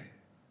that way.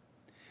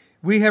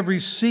 We have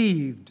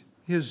received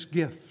His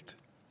gift.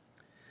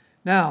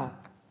 Now,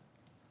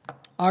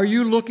 are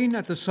you looking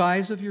at the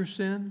size of your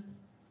sin?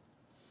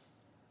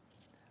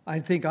 I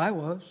think I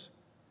was.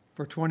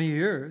 For 20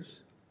 years,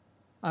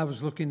 I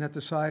was looking at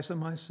the size of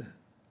my sin.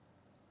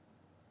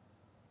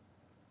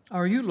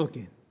 Are you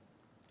looking?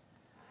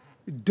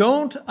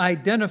 Don't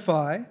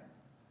identify.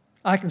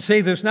 I can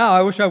say this now.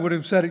 I wish I would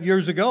have said it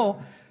years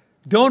ago.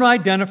 Don't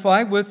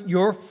identify with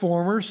your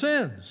former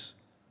sins.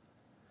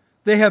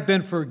 They have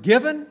been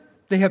forgiven.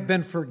 They have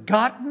been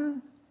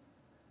forgotten.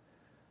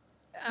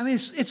 I mean,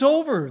 it's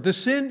over. The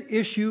sin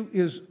issue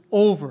is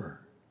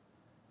over.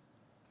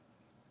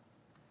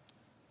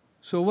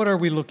 So what are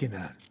we looking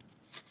at?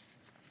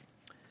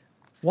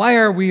 Why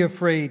are we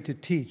afraid to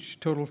teach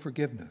total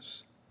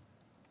forgiveness?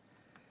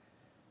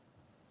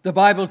 The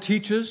Bible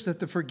teaches that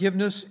the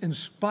forgiveness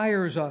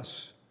inspires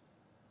us.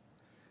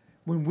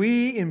 When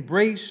we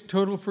embrace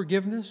total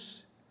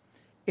forgiveness,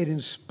 it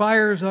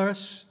inspires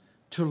us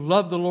to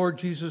love the Lord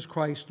Jesus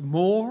Christ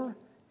more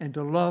and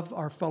to love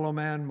our fellow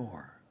man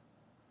more.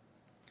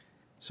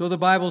 So the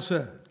Bible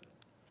says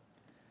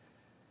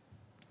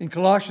in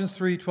Colossians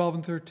 3:12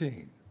 and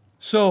 13,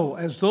 so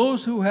as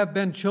those who have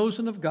been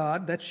chosen of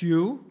God, that's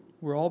you,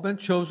 we're all been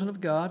chosen of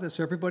God, that's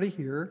everybody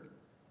here.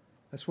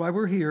 That's why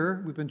we're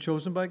here, we've been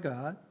chosen by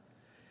God.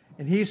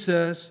 And He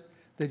says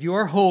that you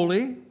are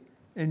holy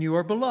and you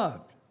are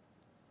beloved.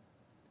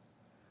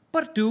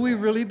 But do we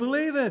really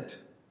believe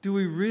it? Do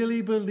we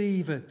really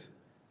believe it?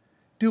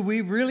 Do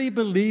we really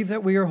believe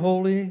that we are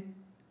holy?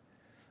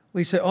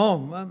 We say, oh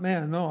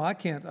man, no, I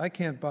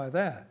can't buy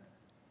that.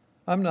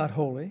 I'm not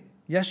holy.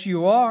 Yes,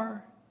 you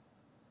are.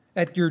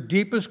 At your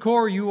deepest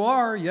core, you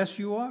are. Yes,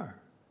 you are.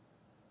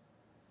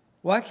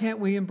 Why can't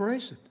we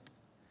embrace it?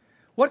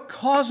 What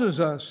causes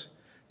us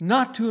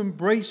not to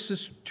embrace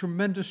this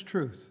tremendous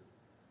truth?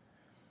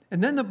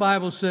 And then the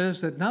Bible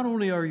says that not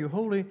only are you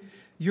holy,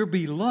 you're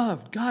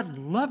beloved. God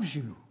loves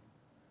you.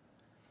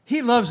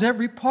 He loves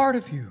every part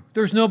of you.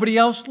 There's nobody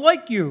else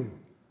like you.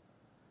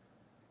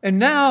 And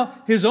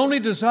now His only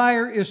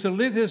desire is to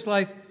live His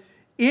life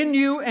in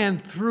you and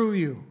through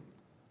you.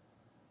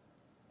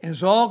 And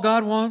it's all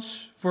God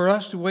wants for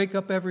us to wake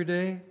up every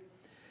day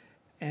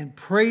and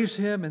praise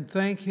Him and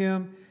thank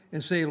Him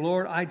and say,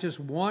 Lord, I just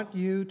want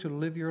you to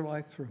live your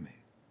life through me.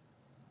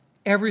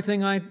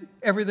 Everything I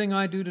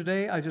do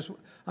today,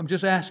 I'm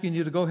just asking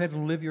you to go ahead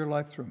and live your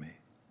life through me.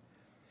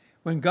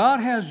 When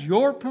God has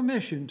your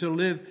permission to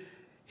live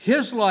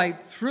His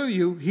life through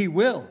you, He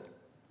will.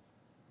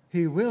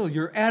 He will.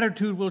 Your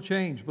attitude will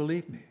change,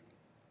 believe me.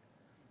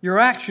 Your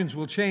actions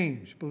will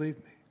change, believe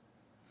me.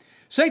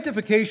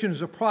 Sanctification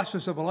is a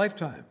process of a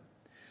lifetime.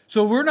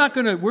 So we're not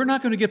going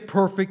to get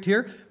perfect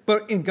here,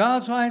 but in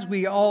God's eyes,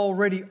 we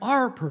already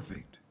are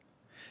perfect.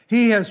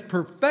 He has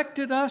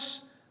perfected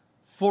us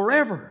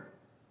forever.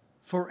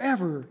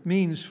 Forever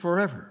means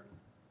forever.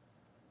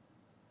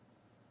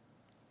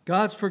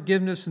 God's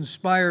forgiveness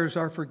inspires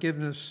our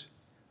forgiveness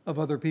of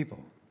other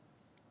people.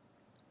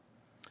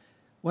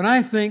 When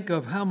I think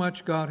of how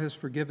much God has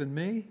forgiven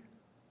me,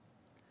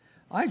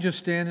 I just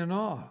stand in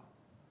awe.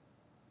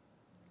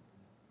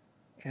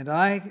 And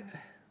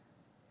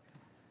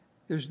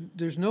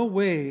there's no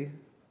way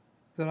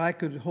that I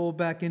could hold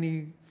back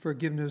any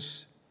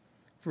forgiveness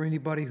for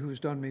anybody who's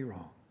done me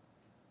wrong.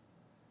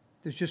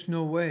 There's just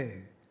no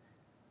way.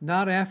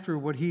 Not after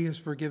what He has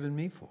forgiven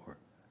me for.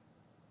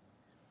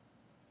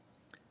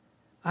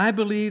 I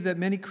believe that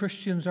many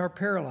Christians are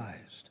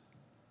paralyzed.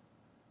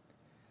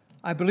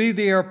 I believe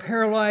they are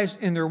paralyzed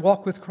in their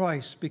walk with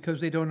Christ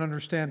because they don't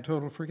understand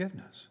total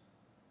forgiveness.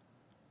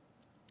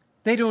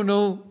 They don't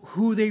know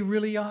who they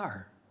really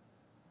are.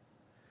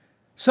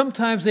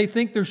 Sometimes they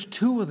think there's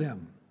two of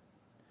them.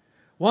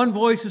 One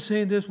voice is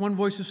saying this, one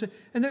voice is saying,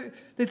 and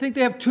they think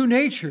they have two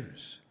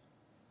natures.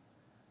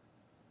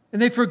 And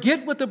they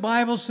forget what the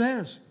Bible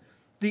says.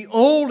 The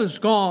old is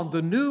gone,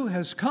 the new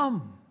has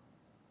come.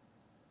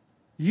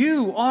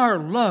 You are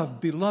loved,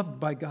 beloved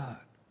by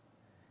God.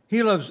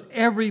 He loves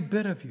every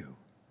bit of you.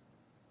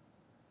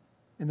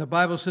 And the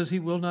Bible says He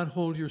will not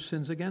hold your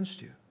sins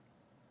against you.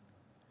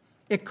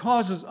 It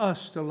causes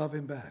us to love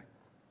Him back.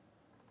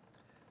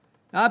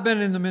 Now, I've been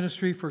in the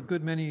ministry for a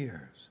good many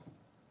years.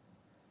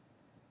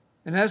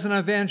 And as an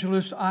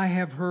evangelist, I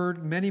have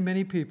heard many,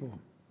 many people.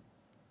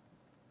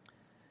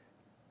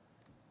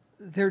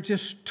 They're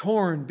just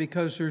torn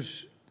because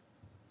there's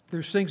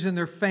things in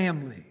their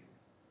family.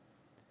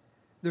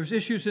 There's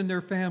issues in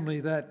their family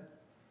that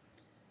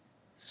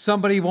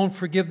somebody won't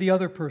forgive the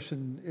other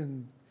person.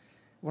 And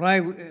when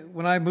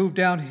I moved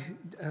down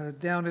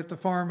at the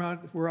farm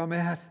where I'm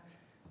at,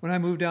 when I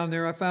moved down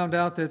there, I found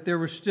out that there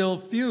were still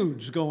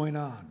feuds going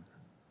on.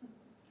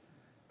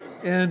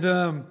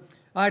 And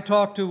I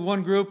talked to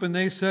one group, and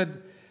they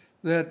said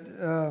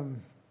that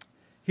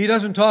he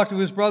doesn't talk to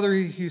his brother.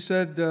 He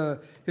said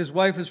his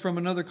wife is from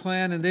another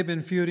clan, and they've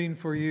been feuding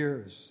for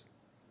years.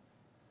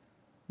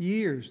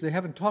 Years. They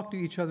haven't talked to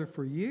each other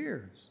for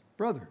years.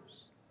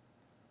 Brothers.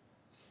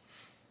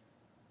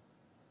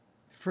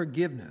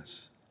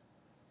 Forgiveness.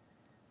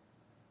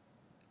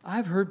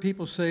 I've heard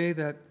people say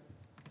that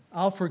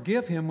I'll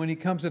forgive him when he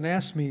comes and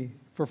asks me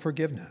for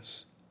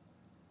forgiveness.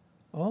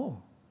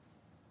 Oh.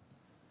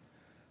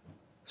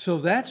 So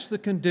that's the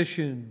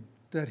condition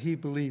that he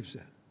believes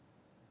in.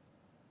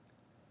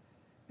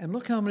 And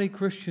look how many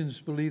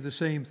Christians believe the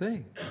same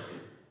thing.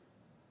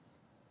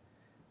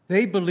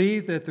 They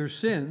believe that their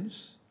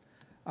sins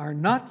are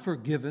not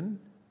forgiven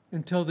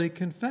until they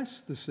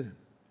confess the sin.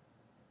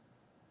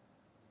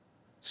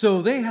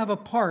 So they have a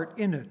part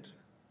in it.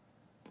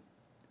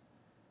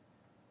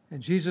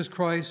 And Jesus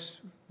Christ,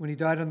 when He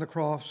died on the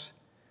cross,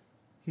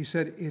 He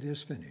said, "It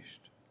is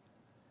finished."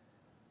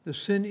 The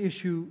sin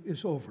issue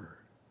is over.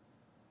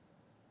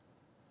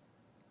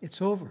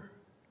 It's over.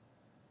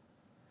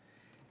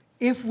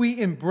 If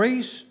we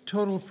embrace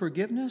total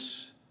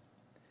forgiveness,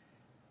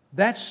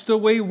 that's the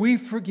way we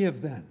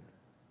forgive then.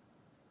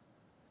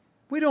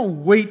 We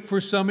don't wait for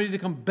somebody to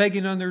come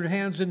begging on their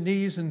hands and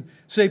knees and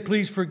say,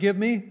 "Please forgive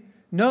me."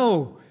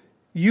 No,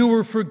 you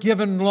were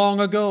forgiven long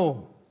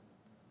ago.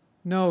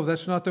 No,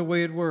 that's not the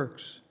way it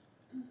works.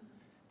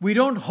 We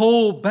don't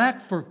hold back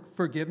for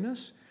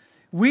forgiveness.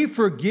 We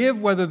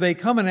forgive whether they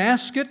come and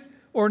ask it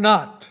or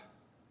not.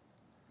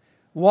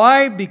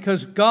 Why?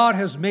 Because God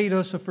has made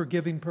us a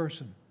forgiving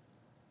person.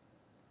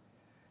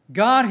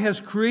 God has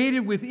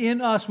created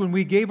within us, when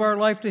we gave our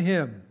life to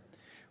Him,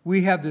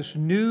 we have this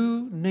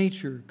new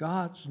nature,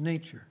 God's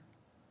nature.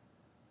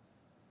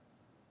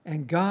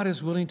 And God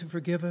is willing to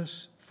forgive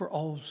us for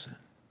all sin.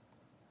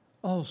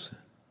 All sin.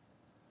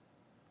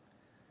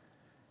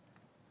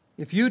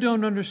 If you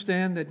don't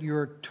understand that you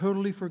are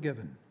totally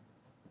forgiven,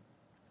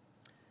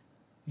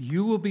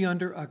 you will be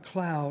under a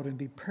cloud and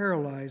be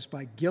paralyzed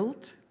by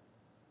guilt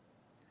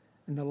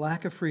and the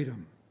lack of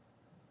freedom.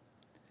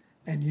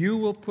 And you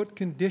will put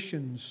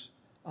conditions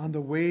on the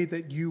way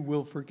that you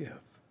will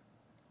forgive.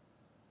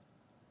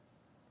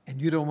 And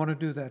you don't want to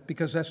do that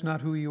because that's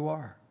not who you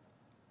are.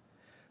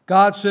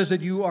 God says that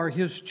you are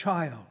His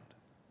child.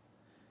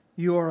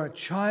 You are a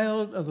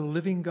child of the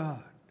living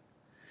God.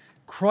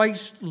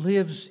 Christ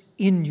lives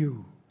in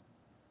you.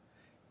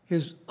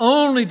 His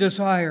only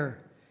desire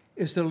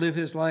is to live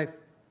his life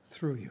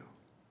through you.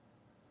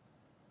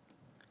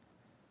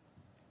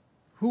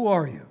 Who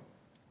are you?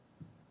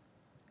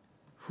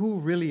 Who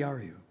really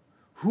are you?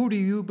 Who do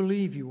you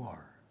believe you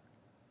are?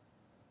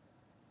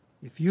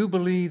 If you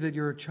believe that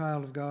you're a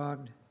child of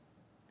God,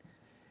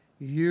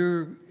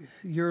 your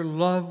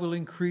love will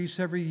increase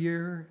every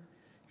year.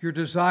 Your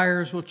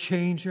desires will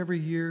change every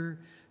year.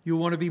 You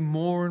want to be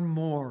more and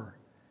more.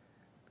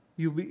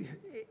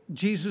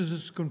 Jesus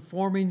is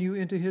conforming you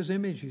into his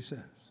image, he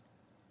says.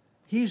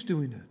 He's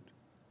doing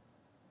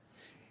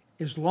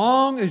it. As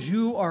long as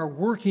you are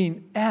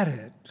working at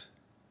it,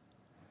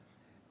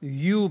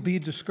 you'll be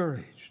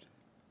discouraged.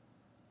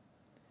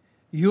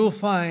 You'll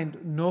find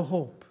no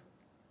hope.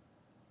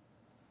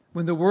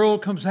 When the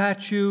world comes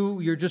at you,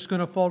 you're just going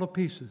to fall to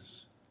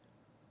pieces.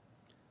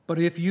 But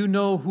if you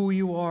know who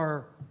you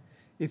are,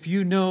 if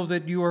you know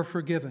that you are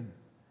forgiven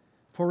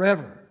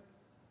forever,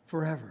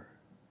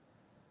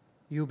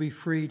 you'll be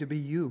free to be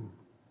you.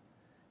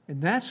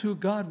 And that's who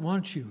God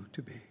wants you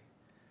to be.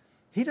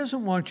 He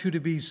doesn't want you to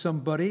be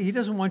somebody. He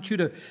doesn't want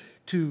you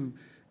to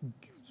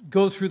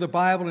go through the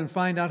Bible and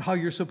find out how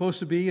you're supposed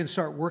to be and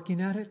start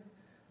working at it.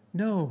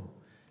 No,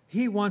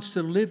 he wants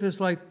to live his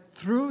life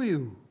through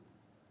you.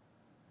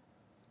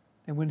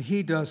 And when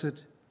he does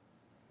it,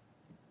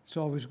 it's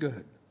always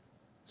good.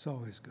 It's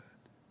always good.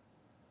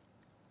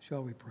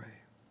 Shall we pray?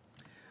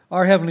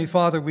 Our Heavenly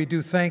Father, we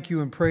do thank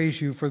you and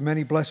praise you for the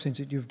many blessings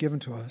that you've given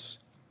to us.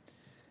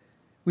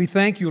 We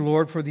thank you,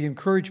 Lord, for the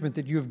encouragement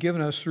that you have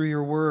given us through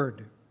your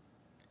word.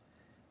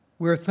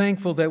 We're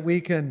thankful that we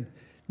can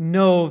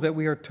know that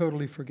we are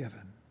totally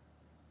forgiven,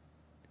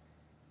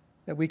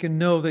 that we can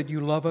know that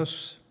you love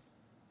us,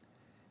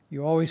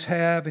 you always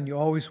have and you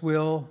always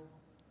will.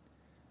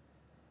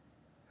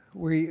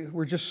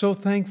 We're just so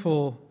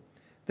thankful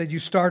that you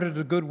started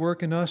a good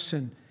work in us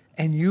and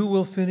you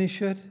will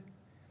finish it.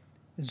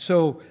 And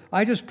so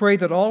I just pray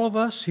that all of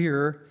us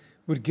here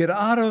would get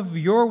out of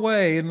your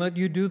way and let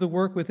you do the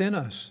work within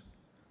us.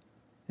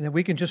 And that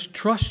we can just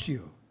trust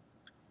you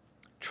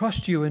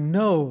and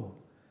know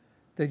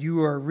that you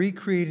are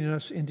recreating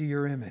us into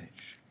your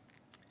image.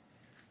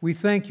 We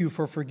thank you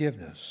for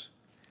forgiveness.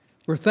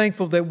 We're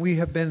thankful that we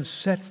have been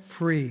set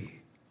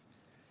free.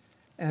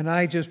 And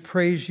I just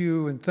praise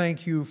you and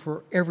thank you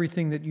for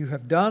everything that you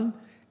have done,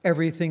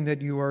 everything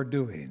that you are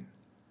doing.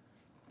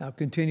 Now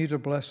continue to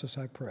bless us,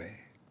 I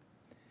pray.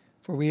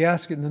 For we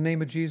ask it in the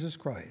name of Jesus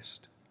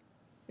Christ.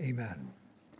 Amen.